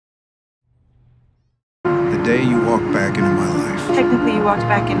day you walked back into my life. Technically, you walked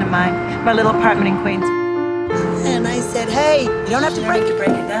back into my little apartment in Queens. And I said, hey, you don't have to break it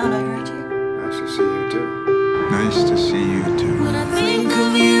down, I heard you. Nice to see you, too. Nice to see you, too. When I think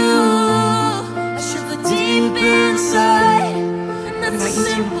of you, I shiver deep inside. And that's a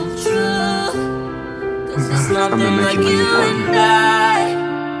simple truth. 'Cause there's nothing like you and I.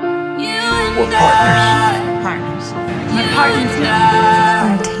 We're partners. Partners. We're partners now.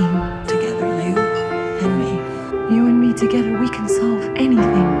 We're a team together, you and me. You and me together, we can solve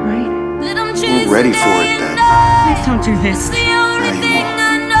anything, right? We're ready for it, then. Please don't do this.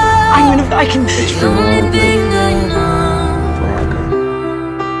 I can. It's for our good. For our good.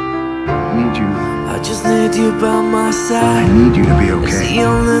 I need you. I just need you by my I side. need you to be It's okay. the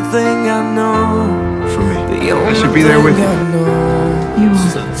only thing I know. For me. I should be there with you. You are.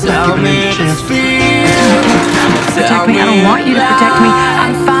 Tell giving me you a chance to Protect me. I don't want you to protect me.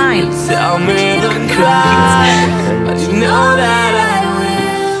 I'm fine. Tell me to cry, but you know that I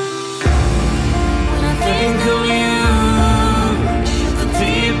will. When I think of you, shiver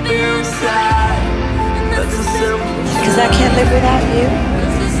deep inside, and that's a simple truth. Because I can't live without you.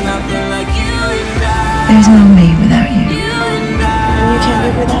 'Cause there's nothing like you and I. There's no me without you. You and I. And you can't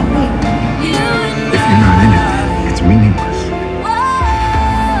live without me. You and I. If you're not in it, it's meaningless.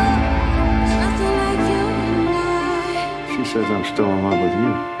 There's nothing like you and I. She says I'm still in love with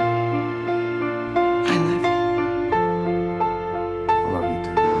you. I love you. I love you,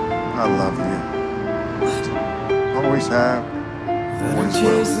 too. I love you. What? Always have. I'm Always will.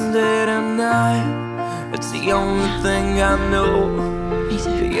 chasing day and night. It's the only thing I know.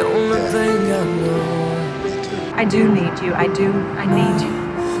 The only thing I know. I do need you. I do. I need you.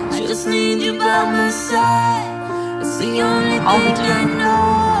 Just need you by my side. It's the only All the thing I time.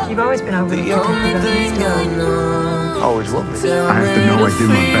 know. You've always been over The the only thing I know. Always will be. Tell I have to me know I did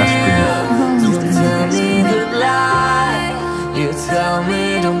my best for you. Don't tell me to lie. You tell me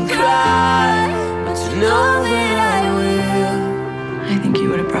don't cry, but you know that I will. I think you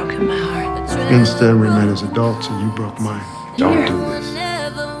would have broken my heart. Instead, we met as adults and you broke mine. Don't do this.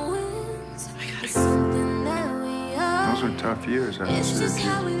 Never wins. Something that we are. Those were tough years. I It's just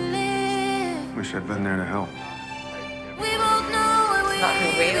how we live. wish I'd been there to help. We both know where we Not who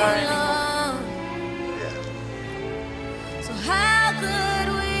we are anymore. belong. So how could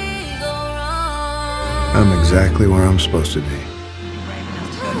we go wrong? I'm exactly where I'm supposed to be.